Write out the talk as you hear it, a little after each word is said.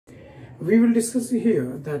We will discuss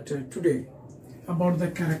here that today about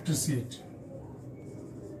the character set.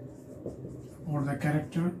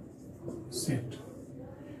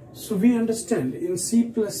 So we understand in C++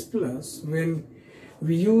 when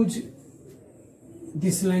we use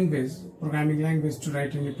this language, programming language, to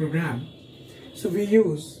write any program, so we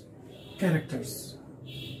use characters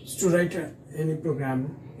to write any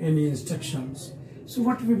program, any instructions. So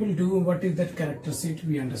what we will do, what is that character set,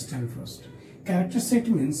 we understand first. Character set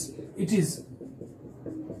means it is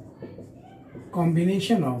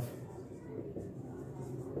combination or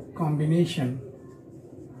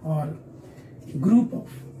group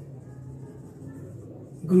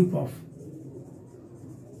of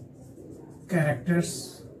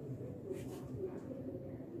characters,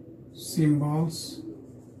 symbols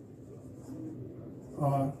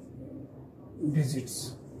or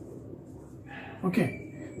digits.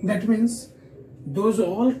 Okay, that means those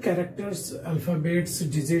all characters, alphabets,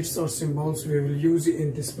 digits or symbols we will use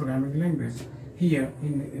in this programming language here,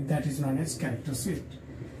 that is known as character set.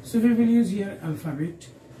 So we will use here alphabet.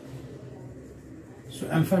 So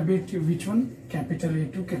alphabet, which one? Capital A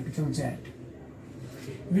to capital Z.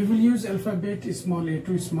 We will use alphabet small a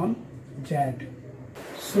to small z.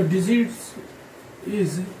 So digits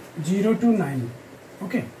is 0 to 9.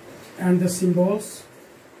 Okay, and the symbols.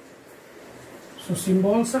 So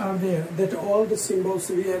symbols are there, that all the symbols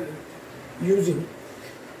we are using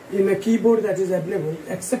in a keyboard that is available,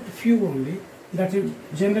 except few only, that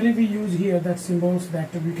generally we use here, that symbols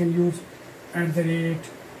that we can use @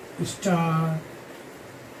 star,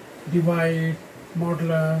 divide,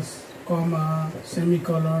 modulus, comma,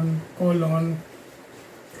 semicolon, colon,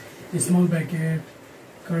 small bracket,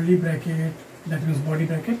 curly bracket, that means body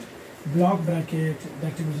bracket, block bracket,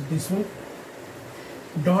 that is this one,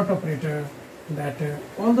 dot operator, that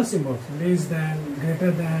all the symbols, less than,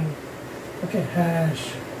 greater than, okay,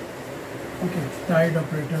 hash, okay, tilde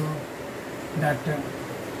operator, that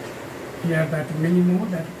here that many more,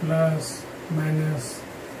 that plus, minus,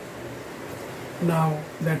 now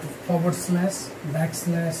that forward slash,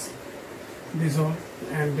 backslash, this all,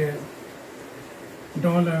 and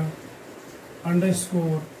dollar,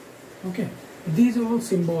 underscore. Okay, these are all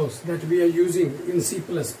symbols that we are using in C++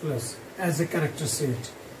 as a character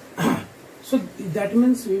set. So that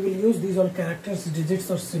means we will use these all characters, digits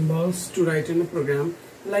or symbols to write in a program,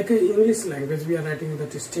 like an English language we are writing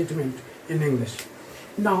that statement in English.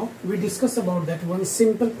 Now we discuss about that one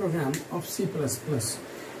simple program of C++,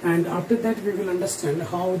 and after that we will understand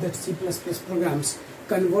how that C++ programs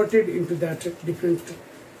converted into that different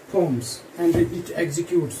forms and it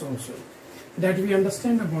executes also. That we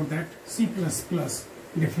understand about that C++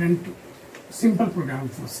 different simple program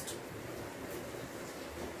first.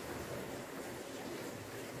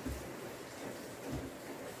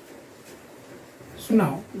 So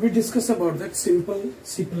now we discuss about that simple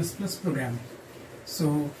C++ program.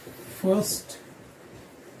 So first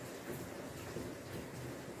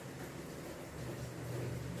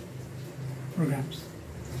programs.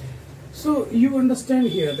 So you understand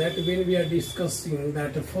here that when we are discussing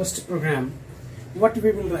that first program, what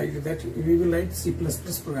we will write, that we will write C++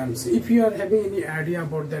 programs. If you are having any idea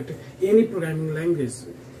about that any programming language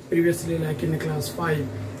previously, like in class 5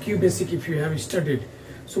 QBasic, if you have studied,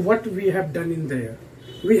 so what we have done in there,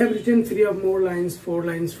 we have written 3 or more lines, 4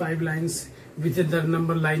 lines, 5 lines with the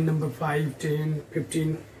number line number 5, 10,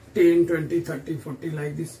 15, 10, 20, 30, 40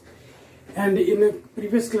 like this. And in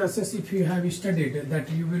previous classes, if you have studied that,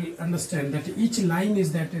 you will understand that each line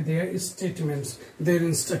is that their statements, their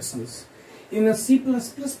instructions. In a C++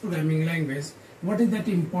 programming language, what is that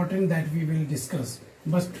important that we will discuss?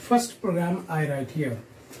 But first program I write here.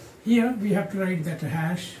 Here we have to write that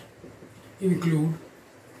hash include.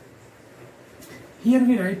 Here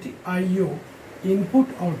we write IO, input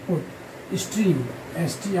output stream,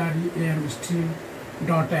 stream stream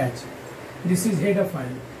dot h. This is header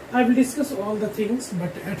file. I will discuss all the things,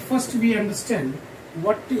 but at first we understand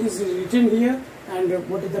what is written here and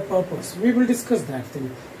what is the purpose. We will discuss that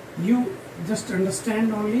thing. You just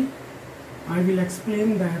understand only. I will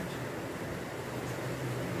explain that.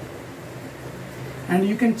 And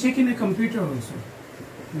you can check in a computer also.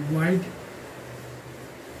 Void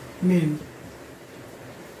main.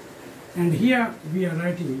 And here we are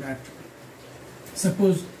writing that,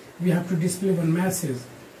 suppose we have to display one message,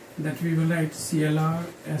 that we will write CLR,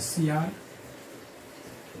 SCR,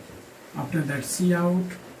 after that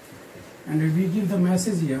cout, and we give the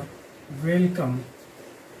message here, welcome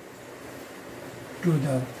to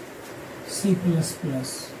the C++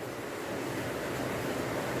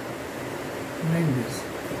 language.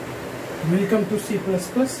 Welcome to C++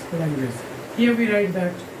 language. Here we write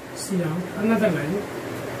that cout, another line,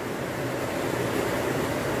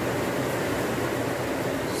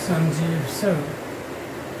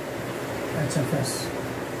 SanjeevSir-HFS.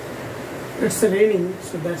 It's raining,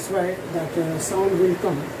 so that's why that sound will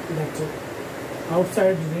come. That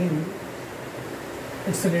outside rain,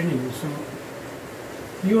 it's raining. So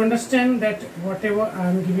you understand that whatever I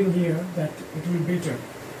am giving here, that it will be better.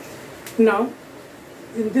 Now,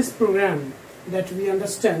 in this program, that we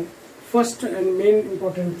understand, first and main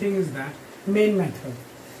important thing is that main method.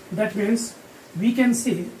 That means we can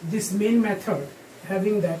see this main method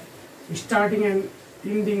having that starting and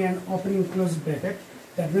ending and opening close bracket.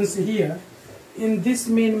 That means here in this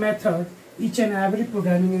main method, each and every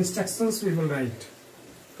programming instructions we will write.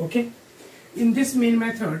 Okay. In this main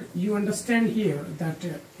method, you understand here that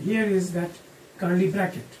here is that curly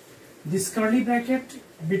bracket. This curly bracket,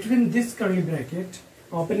 between this curly bracket,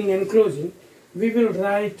 opening and closing, we will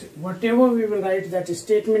write whatever we will write, that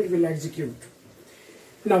statement will execute.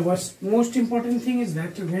 Now, what's most important thing is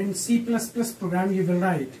that when C++ program you will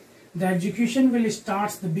write, the execution will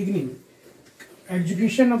start the beginning.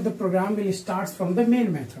 Execution of the program will start from the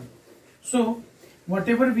main method. So,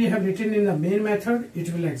 whatever we have written in the main method,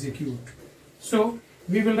 it will execute. So,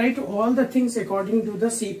 we will write all the things according to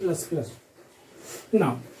the C++.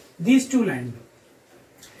 Now, these two lines,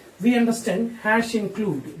 we understand hash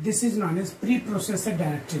include. This is known as preprocessor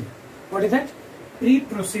directive. What is that?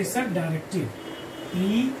 Preprocessor directive.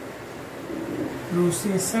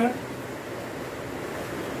 Preprocessor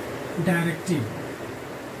directive.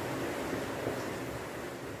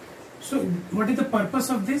 So, what is the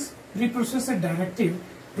purpose of this? Preprocessor directive.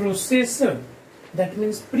 Processor, that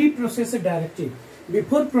means preprocessor directive.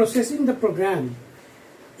 Before processing the program,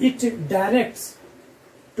 it directs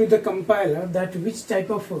to the compiler that which type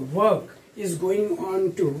of work is going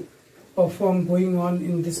on to perform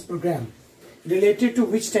in this program, related to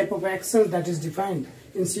which type of action that is defined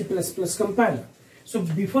in C++ compiler. So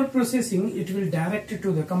before processing, it will direct it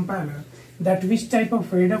to the compiler that which type of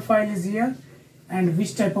header file is here and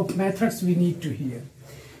which type of methods we need to here.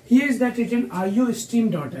 Here is that written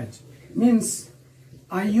iostream.h, means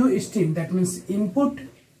iostream, that means input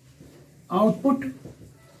output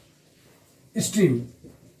stream.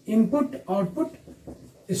 Input output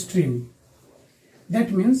stream.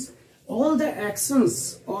 That means all the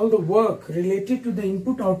actions, all the work related to the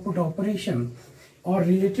input output operation or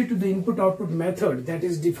related to the input output method that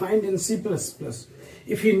is defined in C++,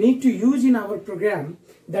 if you need to use in our program,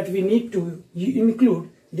 that we need to include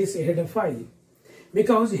this header file,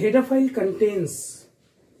 because header file contains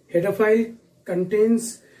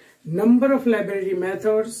number of library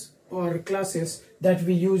methods or classes that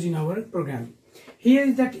we use in our program. Here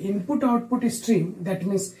is that input output stream. That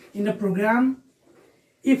means in a program,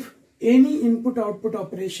 if any input output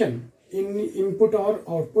operation, input or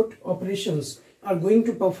output operations are going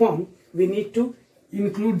to perform, we need to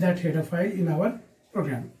include that header file in our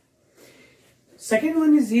program. Second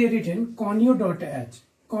one is here written conio.h.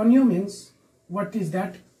 Conio means, what is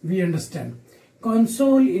that? We understand.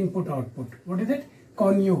 Console input output. What is that?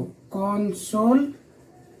 Conio. Console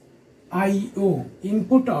IO.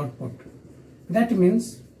 Input output. That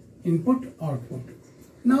means input output.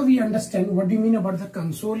 Now we understand what do you mean about the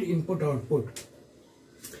console input output.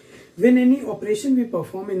 When any operation we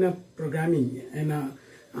perform in a programming and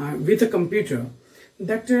with a computer,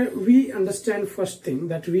 that we understand first thing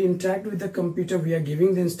that we interact with the computer, we are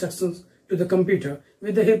giving the instructions to the computer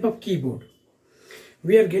with the help of keyboard.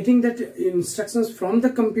 We are getting that instructions from the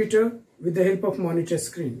computer with the help of monitor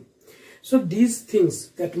screen. So these things,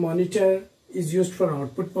 that monitor is used for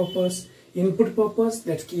output purpose, input purpose,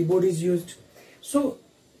 that keyboard is used. So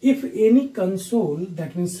if any console,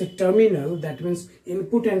 that means a terminal, that means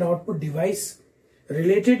input and output device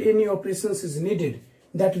related any operations is needed,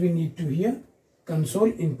 that we need to hear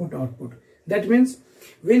console input output. That means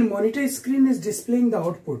when monitor screen is displaying the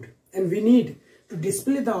output and we need to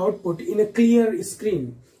display the output in a clear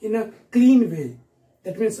screen, in a clean way,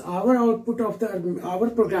 that means our output of our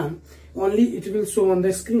program only it will show on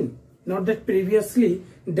the screen, not that previously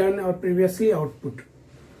done or previously output.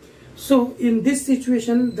 So in this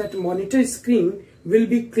situation, that monitor screen will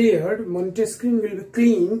be cleared, monitor screen will be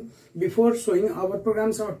clean before showing our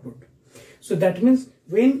program's output. So that means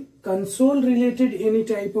when console related any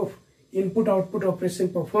type of input output operation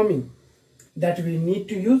performing, that we need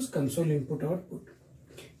to use console input output.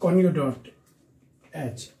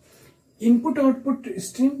 Conio.h. Input output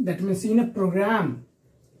stream, that means in a program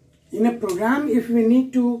if we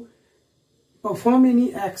need to perform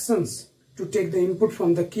any actions to take the input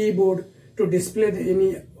from the keyboard to display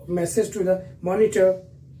any message to the monitor,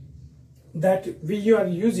 that we are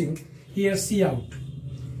using here cout.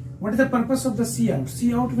 What is the purpose of the cout?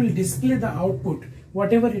 Cout will display the output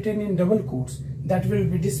whatever written in double quotes, that will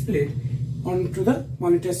be displayed onto the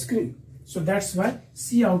monitor screen. So that's why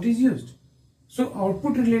cout is used. So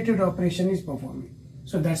output related operation is performing.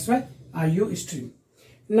 So that's why IO stream.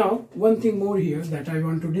 Now one thing more here that I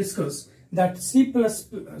want to discuss, that C++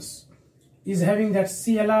 is having that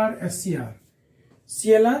CLR SCR.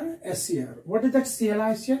 CLR SCR. What is that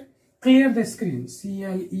CLR SCR? Clear the screen.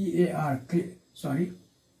 CLEAR.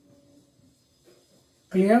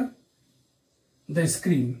 Clear the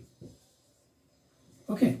screen.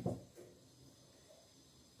 Okay.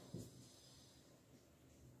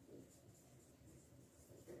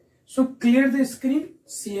 So clear the screen,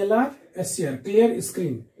 CLR SCR, clear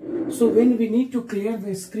screen. So when we need to clear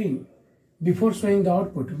the screen before showing the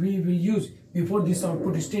output, we will use before this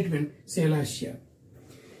output statement CLR SCR.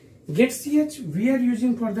 Get.ch we are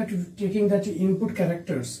using for that, taking that input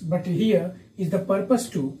characters, but here is the purpose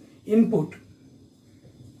to input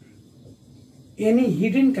any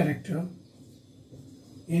hidden character,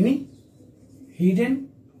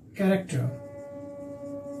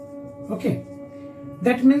 okay.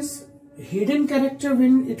 That means hidden character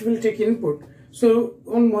when it will take input. So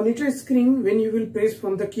on monitor screen, when you will press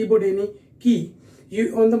from the keyboard any key,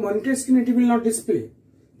 on the monitor screen it will not display.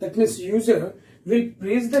 That means user will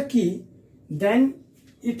press the key, then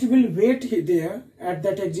it will wait there at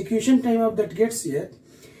that execution time of that get.ch.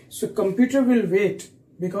 So computer will wait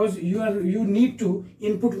because you need to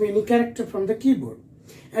input any character from the keyboard,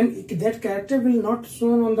 and that character will not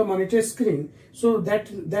shown on the monitor screen. So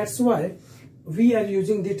that's why we are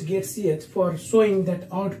using this get.ch for showing that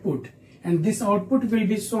output, and this output will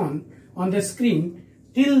be shown on the screen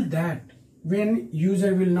till that when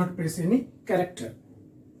user will not press any character.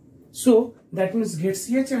 So that means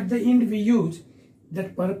get.ch at the end we use,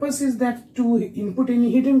 that purpose is that to input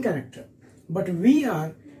any hidden character, but we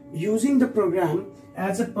are using the program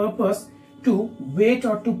as a purpose to wait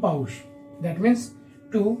or to pause. That means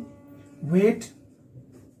to wait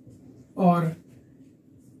or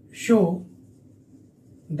show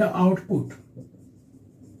the output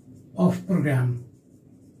of program.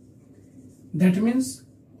 That means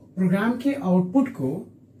programme के output को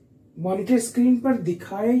monitor screen पर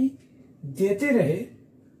दिखाई देते रहे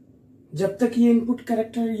जब तक ये input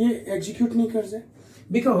character ये एग्जीक्यूट नहीं कर जाए,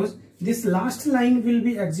 because this last line will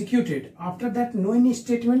be executed after that no any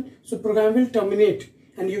statement, so programme will terminate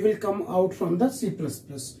and you will come out from the C++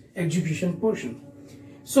 execution portion.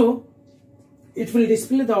 So it will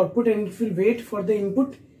display the output and it will wait for the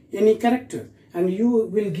input any character, and you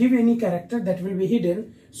will give any character that will be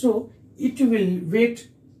hidden, so it will wait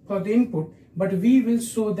for the input, but we will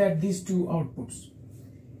show that these two outputs.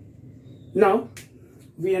 Now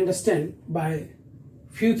we understand by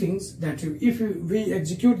few things that if we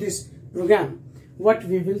execute this program, what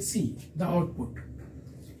we will see the output.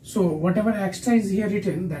 So whatever extra is here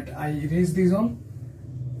written, that I erase these all,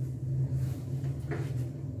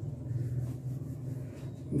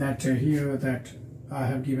 that here that I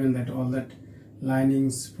have given that all that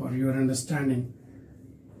linings for your understanding.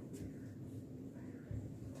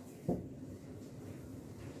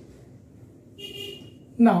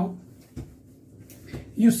 Now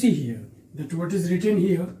you see here that what is written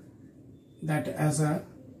here, that as a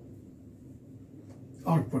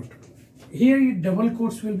output. Here double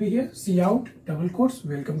quotes will be here, cout double quotes,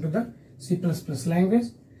 welcome to the C++ language,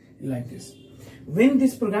 like this. When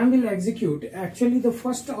this program will execute, actually the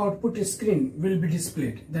first output screen will be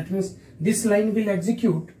displayed. That means this line will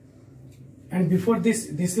execute, and before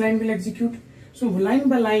this line will execute. So line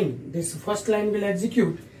by line, this first line will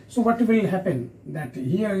execute. So what will happen, that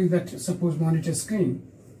here is that suppose monitor screen,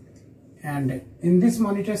 and in this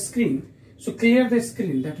monitor screen, so clear the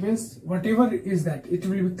screen, that means whatever is that it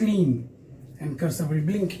will be clean and cursor will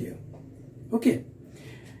blink here. Okay,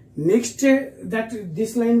 next that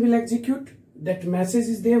this line will execute, that message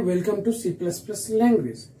is there, welcome to C++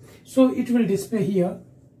 language. So it will display here,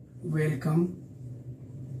 welcome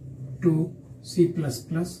to C++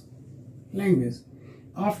 language.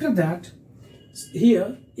 After that,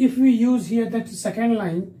 here if we use here that second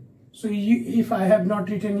line, so if I have not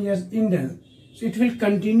written here indel, so it will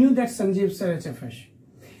continue that SanjeevSir-HFS,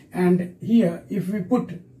 and here if we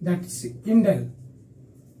put that indel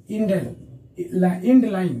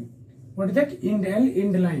end line, what is that, indel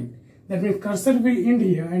end line, that means cursor will end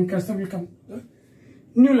here and cursor will come to the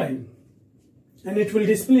new line, and it will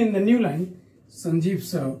display in the new line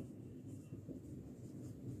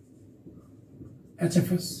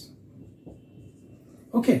SanjeevSir-HFS.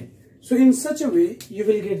 Okay, so in such a way you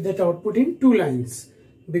will get that output in two lines,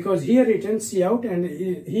 because here written cout and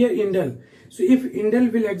here indel. So if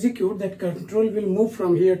indel will execute, that control will move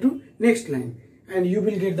from here to next line, and you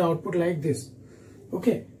will get the output like this.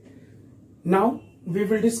 Okay, now we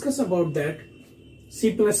will discuss about that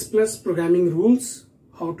C++ programming rules,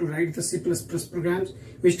 how to write the C++ programs,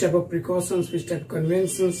 which type of precautions, which type of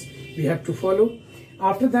conventions we have to follow.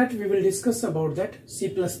 After that, we will discuss about that C++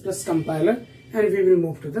 compiler, and we will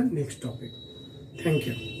move to the next topic. Thank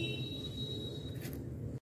you.